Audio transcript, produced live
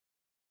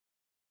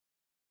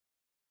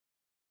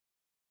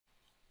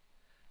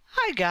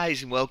Hi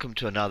guys, and welcome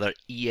to another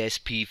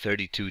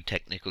ESP32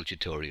 technical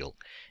tutorial.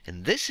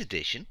 In this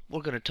edition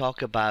we're going to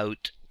talk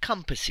about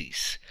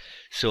compasses.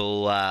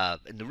 So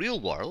in the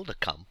real world, a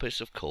compass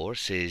of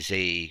course is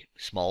a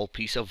small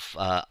piece of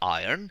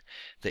iron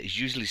that is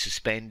usually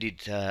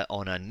suspended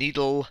on a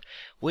needle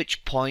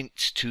which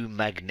points to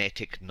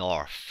magnetic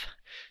north.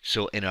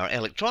 So in our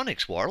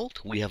electronics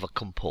world we have a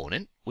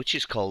component which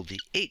is called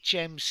the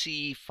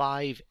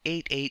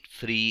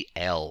HMC5883L,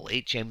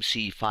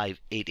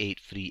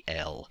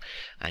 HMC5883L,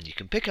 and you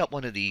can pick up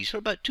one of these for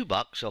about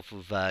 $2 off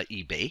of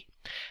eBay.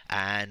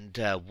 And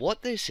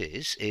what this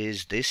is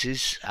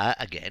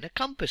again a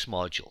compass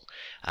module,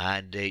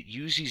 and it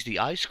uses the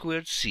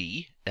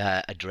I2C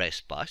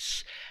address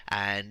bus,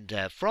 and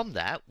from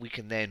that we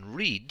can then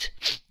read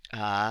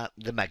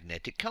the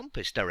magnetic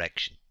compass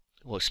direction.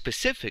 Well,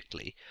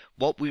 specifically,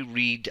 what we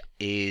read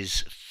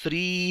is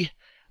three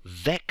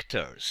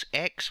vectors,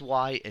 X,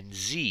 Y, and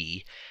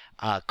Z,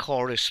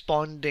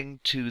 corresponding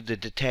to the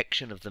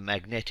detection of the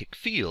magnetic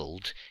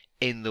field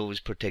in those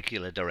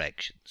particular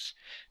directions.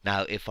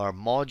 Now, if our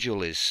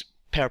module is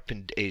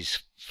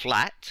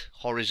flat,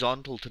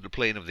 horizontal to the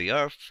plane of the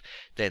Earth,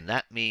 then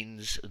that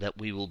means that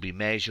we will be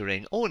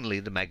measuring only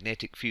the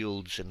magnetic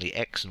fields in the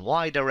X and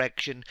Y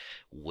direction,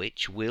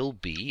 which will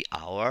be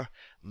our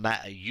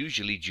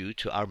usually due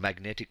to our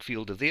magnetic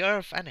field of the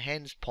Earth, and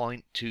hence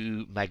point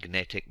to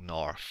magnetic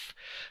north.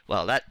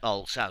 Well, that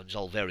all sounds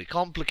all very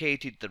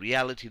complicated. The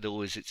reality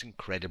though is it's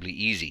incredibly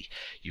easy.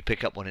 You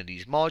pick up one of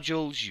these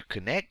modules, you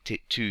connect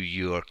it to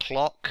your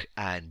clock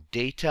and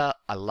data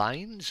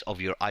lines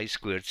of your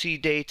I2C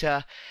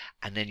data,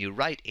 and then you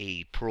write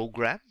a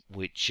program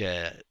which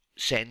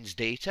sends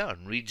data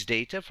and reads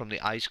data from the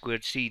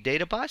I2C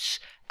data bus,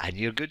 and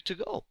you're good to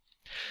go.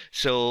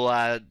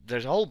 So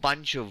there's a whole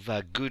bunch of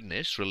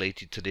goodness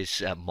related to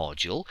this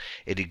module.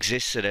 It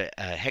exists at a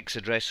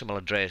hexadecimal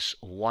address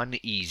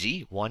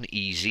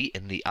 1EZ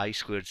in the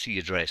I2C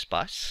address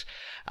bus.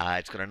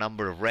 It's got a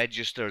number of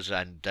registers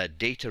and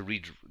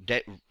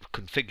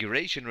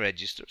configuration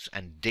registers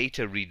and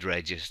data read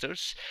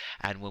registers.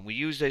 And when we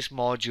use this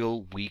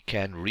module, we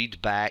can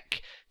read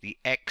back the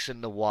X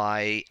and the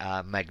Y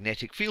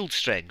magnetic field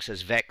strengths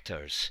as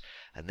vectors.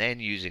 And then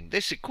using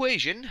this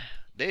equation,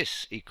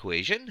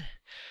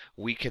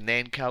 we can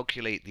then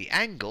calculate the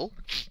angle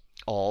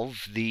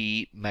of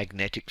the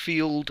magnetic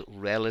field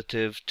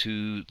relative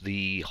to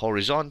the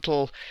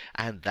horizontal,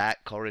 and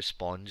that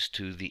corresponds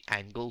to the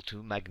angle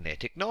to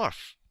magnetic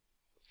north.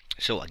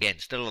 So again,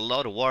 still a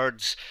lot of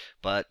words,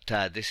 but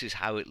this is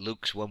how it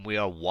looks when we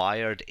are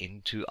wired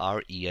into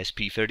our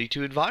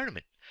ESP32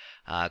 environment.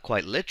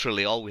 Quite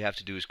literally, all we have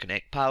to do is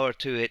connect power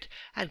to it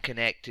and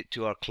connect it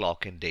to our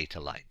clock and data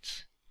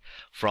lines.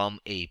 From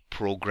a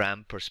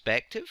program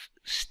perspective,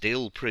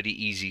 still pretty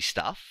easy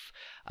stuff.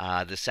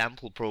 The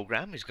sample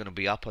program is going to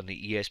be up on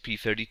the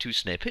ESP32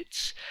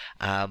 snippets,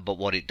 but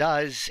what it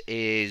does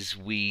is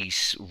we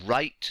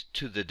write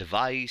to the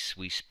device,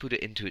 we put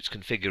it into its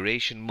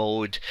configuration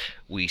mode,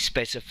 we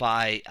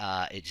specify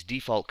its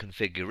default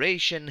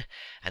configuration,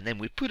 and then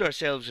we put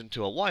ourselves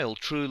into a while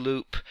true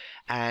loop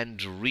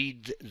and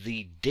read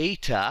the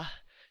data,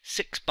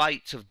 6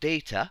 bytes of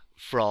data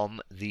from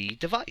the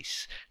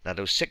device. Now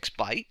those 6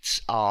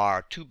 bytes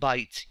are 2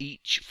 bytes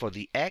each for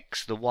the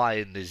X, the Y,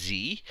 and the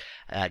Z.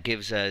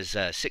 Gives us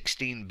a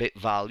 16-bit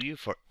value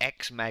for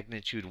X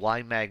magnitude,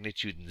 Y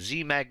magnitude, and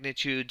Z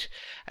magnitude.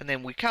 And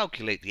then we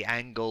calculate the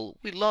angle,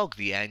 we log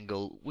the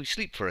angle, we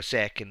sleep for a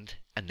second,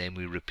 and then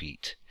we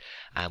repeat.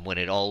 And when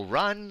it all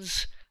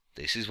runs,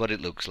 this is what it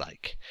looks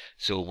like.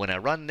 So when I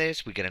run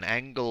this, we get an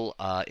angle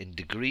in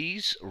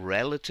degrees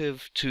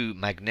relative to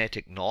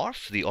magnetic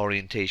north, the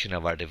orientation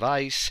of our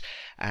device.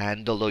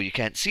 And although you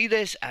can't see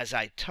this, as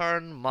I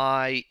turn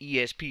my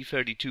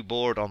ESP32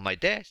 board on my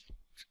desk,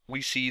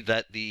 we see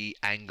that the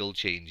angle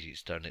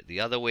changes. Turn it the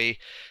other way,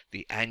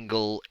 the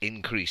angle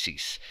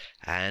increases.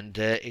 And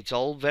it's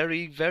all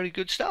very, very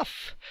good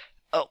stuff.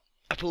 Oh,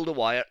 I pulled a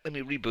wire. Let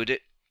me reboot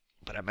it.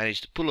 But I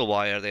managed to pull a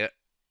wire there.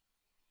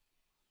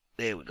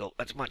 There we go,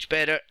 that's much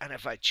better. And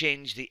if I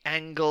change the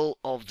angle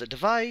of the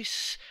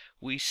device,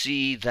 we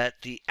see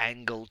that the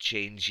angle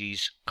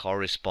changes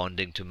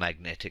corresponding to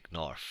magnetic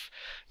north.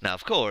 Now,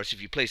 of course,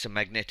 if you place a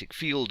magnetic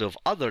field of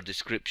other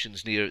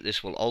descriptions near it,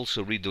 this will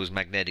also read those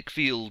magnetic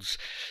fields.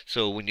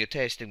 So when you're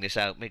testing this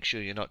out, make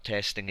sure you're not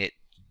testing it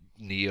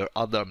near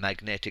other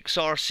magnetic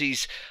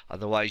sources,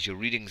 otherwise your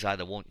readings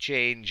either won't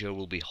change or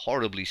will be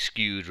horribly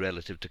skewed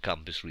relative to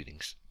compass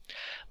readings.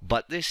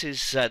 But this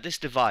is this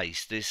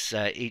device, this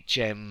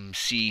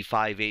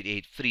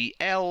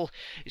HMC5883L,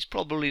 is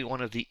probably one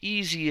of the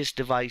easiest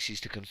devices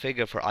to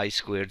configure for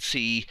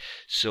I2C,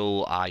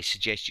 so I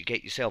suggest you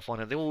get yourself one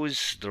of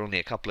those. They're only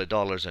a couple of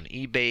dollars on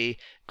eBay.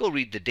 Go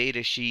read the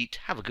data sheet,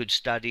 have a good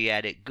study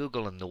at it,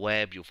 Google on the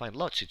web, you'll find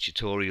lots of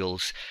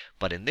tutorials.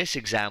 But in this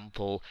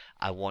example,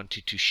 I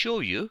wanted to show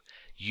you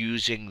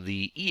using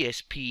the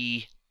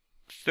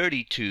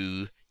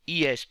ESP32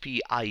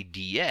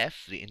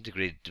 ESP-IDF, the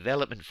Integrated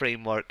Development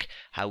Framework,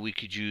 how we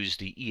could use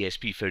the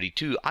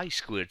ESP32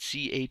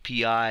 I2C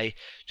API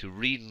to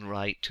read and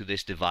write to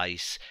this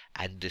device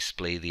and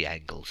display the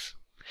angles.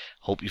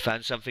 Hope you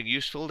found something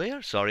useful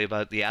there. Sorry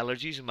about the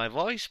allergies in my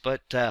voice,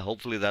 but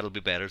hopefully that'll be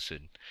better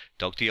soon.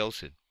 Talk to you all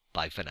soon.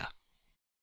 Bye for now.